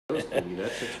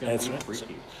That's just going to be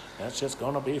freaky. That's just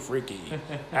going to be freaky.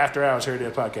 After Hours here at the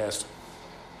podcast.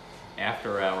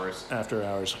 After Hours. After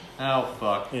Hours. Oh,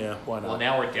 fuck. Yeah, why not? Well,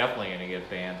 now we're definitely going to get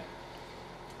banned.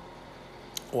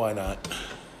 Why not?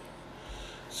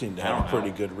 Seem to have a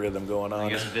pretty good rhythm going on. I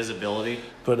guess visibility.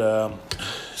 But,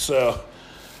 so...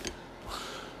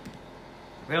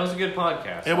 That was a good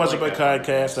podcast. It was a good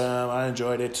podcast. I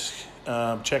enjoyed it.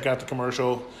 Check out the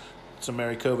commercial. It's a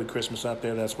Merry COVID Christmas out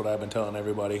there. That's what I've been telling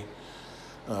everybody.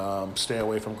 Stay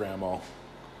away from Grandma.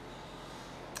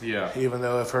 Yeah. Even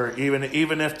though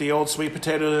even if the old sweet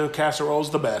potato casserole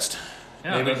is the best,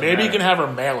 Yeah, maybe you can have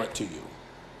her mail it to you.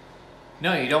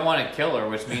 No, you don't want to kill her,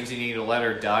 which means you need to let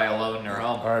her die alone in her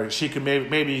home. Or she can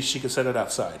maybe she could set it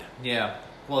outside. Yeah.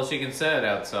 Well, she can set it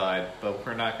outside, but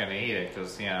we're not going to eat it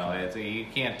because you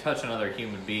can't touch another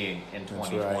human being in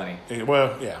 2020. Right.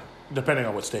 Well, yeah, depending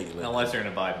on what state you live. Unless you're in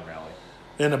a Biden rally.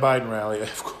 In a Biden rally,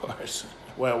 of course.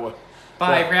 Well,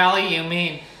 rally, you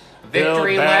mean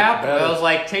victory lap? I was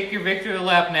like, take your victory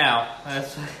lap now.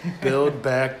 Build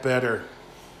back better.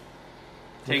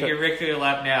 Take your victory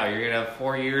lap now. You're going to have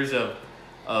 4 years of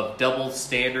double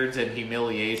standards and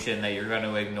humiliation that you're going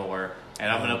to ignore. And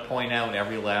I'm going to point out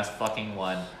every last fucking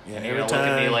one. Yeah, and you're going to look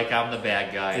at me like I'm the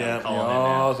bad guy. Yeah, I'm we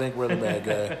all think we're the bad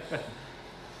guy.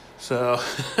 So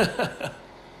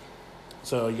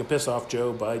you can piss off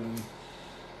Joe Biden.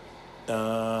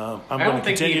 I don't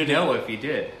think he'd know if he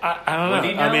did. I don't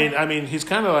know. I mean, he's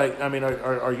kind of like. I mean,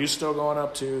 are you still going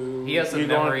up to? He has a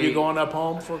memory. You going up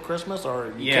home for Christmas,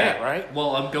 or you can't, right?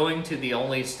 Well, I'm going to the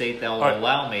only state that will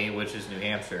allow me, which is New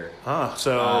Hampshire. Huh.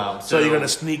 So you're going to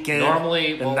sneak in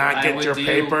normally and not get your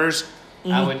papers.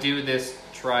 I would do this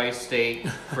tri-state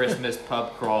Christmas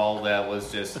pub crawl that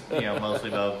was just mostly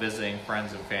about visiting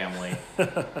friends and family,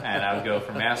 and I would go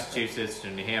from Massachusetts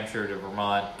to New Hampshire to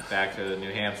Vermont, back to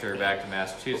New Hampshire, back to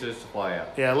Massachusetts to fly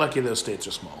up. Yeah, lucky those states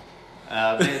are small.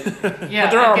 Yeah,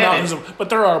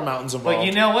 but there are mountains involved. But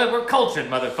you know what? We're cultured,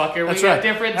 motherfucker. That's we got right.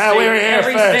 different We were here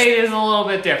every first. state is a little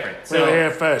bit different. So we were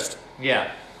here first.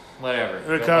 Yeah, whatever.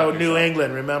 We're called New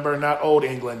England. Remember, not Old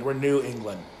England. We're New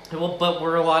England. Well, but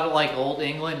we're a lot of like Old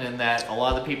England in that a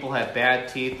lot of the people have bad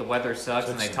teeth, the weather sucks,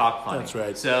 and they talk funny. That's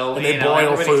right. So, and they boil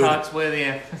everybody food. talks with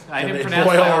you. I didn't they pronounce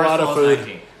boil my a lot of food.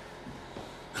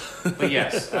 19. But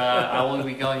yes, I will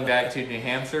be going back to New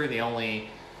Hampshire, the only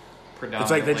predominantly...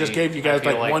 It's like they just gave you guys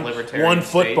like one libertarian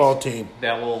football states team.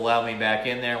 that will allow me back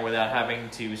in there without having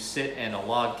to sit in a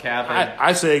log cabin.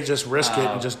 I say just risk it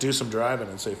and just do some driving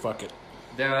and say fuck it.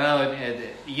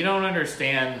 You don't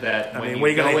understand that when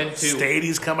you go into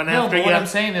Stadies coming no, after but you. What I'm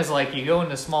saying is like you go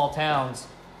into small towns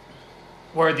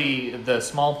where the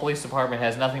small police department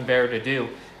has nothing better to do.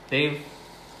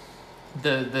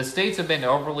 The states have been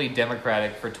overly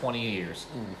democratic for 20 years.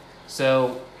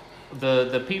 So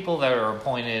the people that are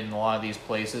appointed in a lot of these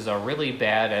places are really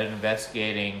bad at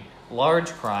investigating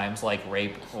large crimes like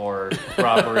rape or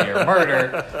robbery or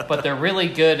murder, but they're really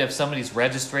good if somebody's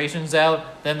registration's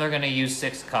out, then they're going to use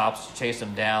 6 cops to chase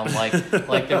them down like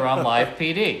they were on Live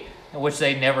PD, which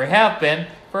they never have been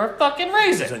for a fucking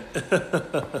reason.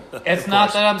 It's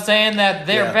not that I'm saying that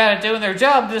they're bad at doing their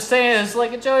job, I'm just saying it's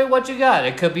like, Joey, what you got?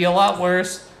 It could be a lot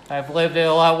worse. I've lived in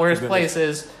a lot worse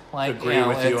places. Like, agree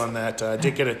with you on that. I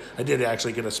did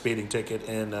actually get a speeding ticket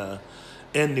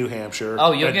in New Hampshire.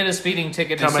 Oh, you'll get a speeding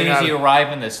ticket as soon as you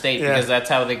arrive in the state because that's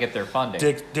how they get their funding.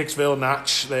 Dixville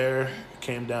Notch there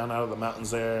came down out of the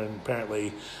mountains there, and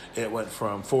apparently it went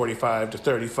from 45 to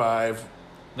 35.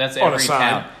 That's every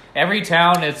town. Every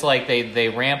town, it's like they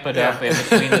ramp it up in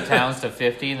between the towns to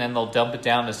 50, and then they'll dump it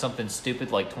down to something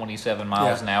stupid like 27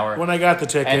 miles an hour. When I got the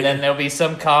ticket, and then there'll be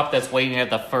some cop that's waiting at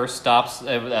the first stops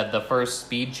at the first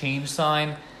speed change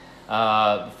sign.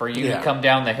 For you to come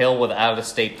down the hill with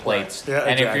out-of-state plates. Yeah,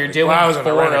 and exactly. if you're doing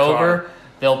 4 over,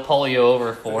 they'll pull you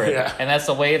over for it. Yeah. And that's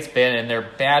the way it's been, and they're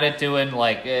bad at doing,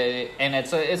 and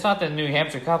it's not that New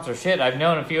Hampshire cops are shit. I've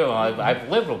known a few of them. I've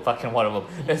lived with fucking one of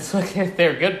them. It's like,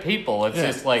 they're good people. It's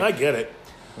just like... I get it.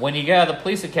 When you get out of the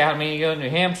police academy, you go to New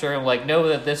Hampshire, and know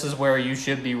that this is where you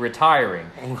should be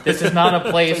retiring. This is not a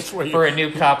place for a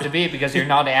new cop to be because you're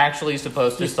not actually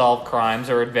supposed to solve crimes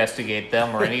or investigate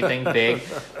them or anything big.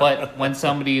 But when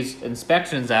somebody's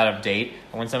inspection's out of date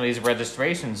or when somebody's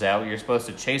registration's out, you're supposed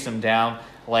to chase them down.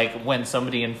 Like when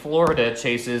somebody in Florida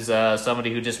chases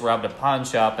somebody who just robbed a pawn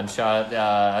shop and shot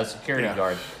a security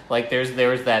guard. Like there's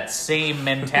that same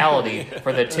mentality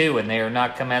for the two, and they are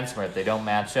not commensurate. They don't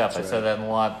match up. I said that a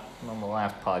lot on the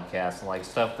last podcast. Like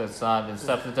stuff that's not and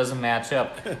stuff that doesn't match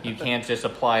up, you can't just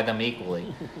apply them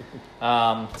equally.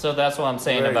 So that's what I'm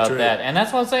saying about that, and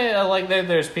that's what I'm saying. Like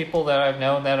there's people that I've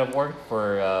known that have worked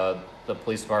for the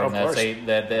police department Of course.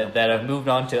 that have moved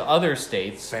on to other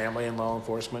states. Family and law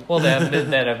enforcement. Well, that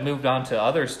have moved on to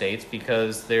other states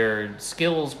because their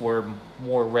skills were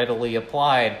more readily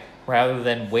applied rather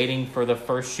than waiting for the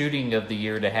first shooting of the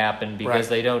year to happen because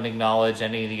they don't acknowledge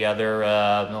any of the other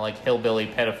like hillbilly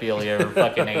pedophilia or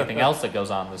fucking anything else that goes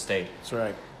on in the state. That's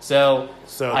right. So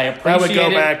I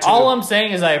appreciate it. All I'm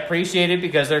saying is I appreciate it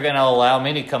because they're going to allow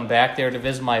me to come back there to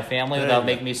visit my family without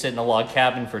making me sit in a log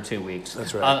cabin for 2 weeks.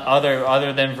 That's right.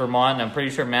 Other than Vermont, I'm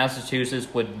pretty sure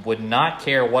Massachusetts would not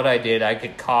care what I did. I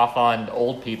could cough on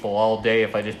old people all day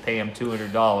if I just pay them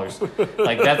 $200.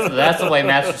 Like that's the way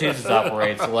Massachusetts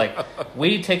operates. So like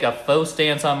we take a faux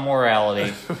stance on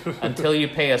morality until you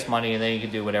pay us money, and then you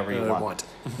can do whatever you want.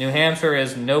 New Hampshire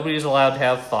is nobody's allowed to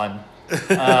have fun.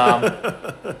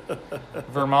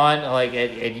 Vermont, like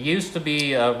it used to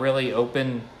be a really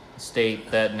open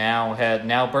state that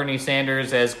now Bernie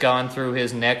Sanders has gone through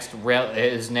his next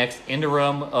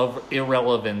interim of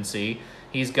irrelevancy.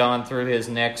 He's gone through his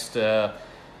next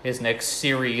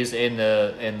series in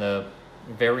the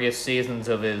various seasons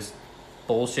of his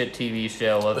bullshit TV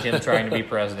show of him trying to be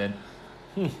president.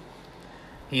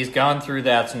 He's gone through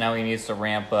that, so now he needs to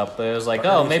ramp up. But it was like,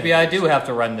 maybe I do have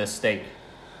to run this state.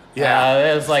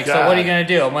 Yeah, it was like, so what are you going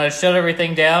to do? I'm going to shut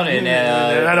everything down, and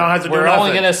I don't have to do we're nothing.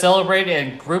 only going to celebrate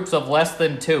in groups of less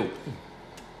than 2.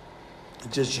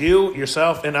 Just you,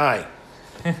 yourself, and I.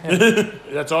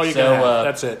 That's all you can have.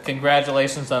 That's it.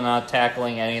 Congratulations on not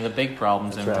tackling any of the big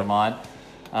problems in Vermont,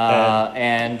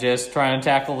 and just trying to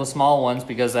tackle the small ones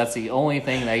because that's the only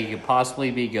thing that you could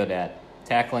possibly be good at.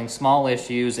 Tackling small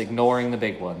issues, ignoring the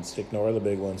big ones. Ignore the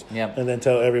big ones. Yep. And then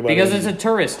tell everybody. Because it's a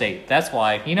tourist state. That's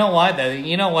why. You know why?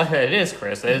 You know what it is,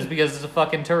 Chris? It is because it's a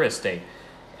fucking tourist state.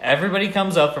 Everybody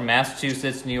comes up from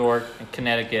Massachusetts, New York, and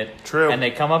Connecticut. True. And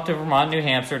they come up to Vermont, New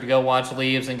Hampshire to go watch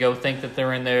Leaves and go think that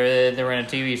they're in a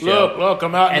TV show. Look,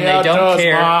 I'm out in and the they outdoors, don't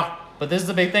care. Ma. But this is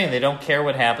the big thing. They don't care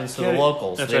what happens to the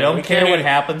locals. They don't care what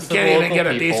happens to the local people. You can't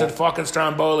even get a decent fucking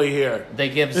Stromboli here. They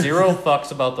give zero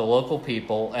fucks about the local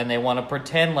people, and they want to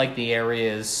pretend like the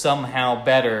area is somehow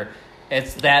better.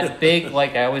 It's that big,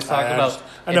 like I always talk about.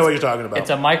 I know what you're talking about. It's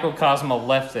a microcosm of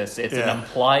leftists. It's an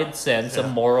implied sense of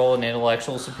moral and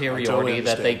intellectual superiority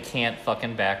that they can't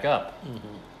fucking back up.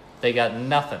 Mm-hmm. They got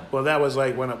nothing. Well, that was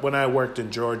like when I worked in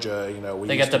Georgia.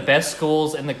 They got the best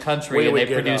schools in the country, and they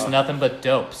produce nothing but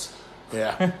dopes.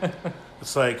 Yeah,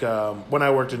 it's like when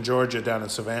I worked in Georgia down in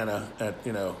Savannah,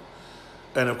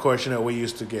 and of course we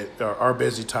used to get our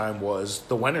busy time was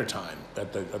the winter time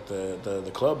at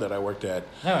the club that I worked at.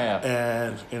 Oh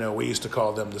yeah, and we used to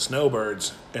call them the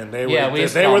snowbirds, and they were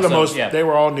they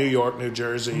were all New York, New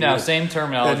Jersey. No, same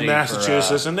terminology. And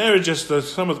Massachusetts, and they were just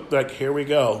some of like here we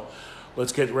go.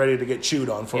 Let's get ready to get chewed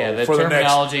on for the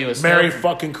next Merry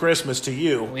fucking Christmas to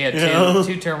you. We had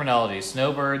two terminologies,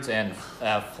 snowbirds and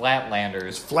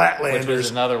flatlanders. Flatlanders. Which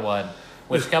was another one.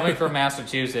 Which, coming from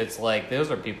Massachusetts, like,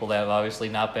 those are people that have obviously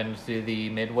not been to the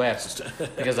Midwest.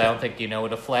 Because I don't think you know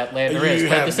what a flatlander is.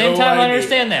 But at the same time, I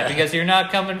understand that. Because you're not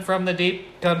coming from the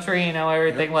deep country,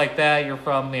 everything like that. You're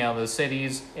from, the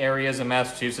cities, areas in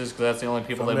Massachusetts, because that's the only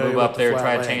people that move up there,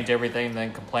 try to change everything, and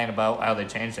then complain about how they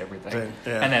changed everything.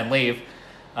 And then leave.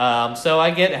 So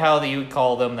I get how you would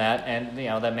call them that, and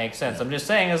that makes sense. I'm just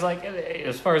saying, it's like,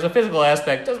 as far as a physical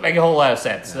aspect, it doesn't make a whole lot of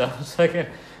sense. So it's like,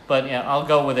 but I'll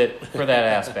go with it for that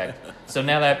aspect. So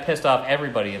now that I've pissed off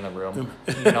everybody in the room,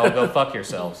 you can all go fuck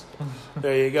yourselves.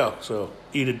 There you go. So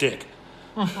eat a dick.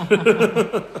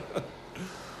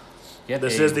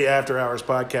 This is the After Hours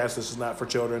podcast. This is not for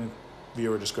children.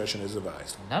 Viewer discretion is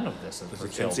advised. None of this is for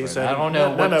children. I don't know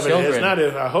what none children. Of it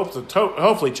is. I hope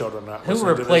hopefully children are not. Who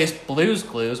replaced Blue's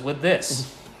Clues with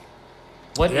this?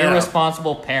 What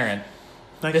irresponsible parent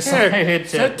decided to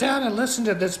sit down and listen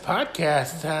to this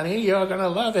podcast, honey? You're gonna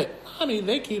love it, Mommy.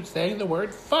 They keep saying the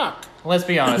word "fuck." Let's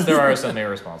be honest. There are some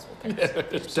irresponsible parents.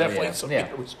 There's definitely some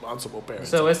irresponsible parents.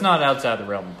 So it's not outside the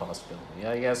realm of possibility.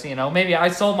 I guess maybe I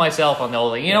sold myself on the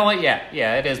whole thing. You know what? Yeah,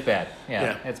 it is bad.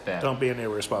 Yeah, it's bad. Don't be an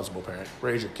irresponsible parent.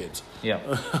 Raise your kids. Yeah.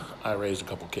 I raised a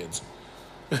couple kids.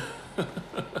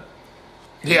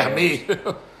 Yeah, me.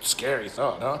 Scary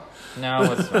thought, huh?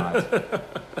 No, it's not.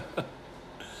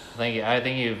 I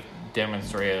think you've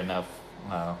demonstrated enough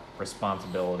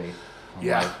responsibility.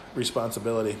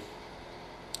 Responsibility.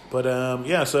 But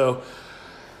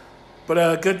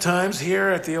good times here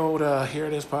at the old Here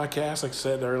It Is podcast. Like I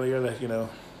said earlier, that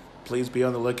please be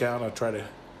on the lookout. I'll try to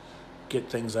get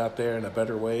things out there in a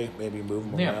better way. Maybe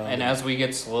move them around. And as we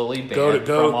get slowly banned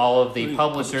from all of the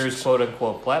publishers' quote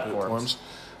unquote platforms.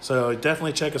 So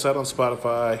definitely check us out on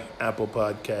Spotify, Apple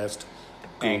Podcast,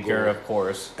 Google, Anchor, of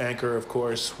course. Anchor, of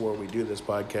course, where we do this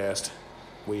podcast.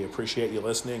 We appreciate you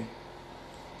listening.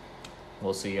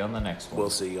 We'll see you on the next one. We'll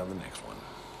see you on the next one.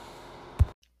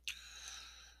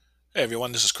 Hey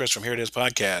everyone, this is Chris from Here It Is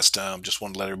Podcast. Just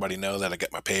wanted to let everybody know that I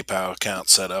got my PayPal account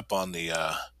set up on the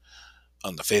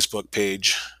Facebook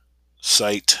page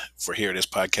site for Here It Is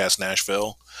Podcast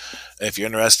Nashville. If you're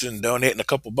interested in donating a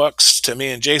couple bucks to me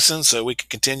and Jason so we can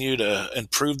continue to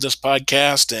improve this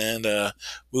podcast and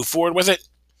move forward with it,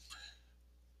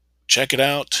 check it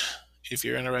out if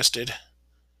you're interested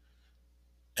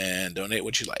and donate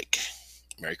what you like.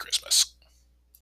 Merry Christmas.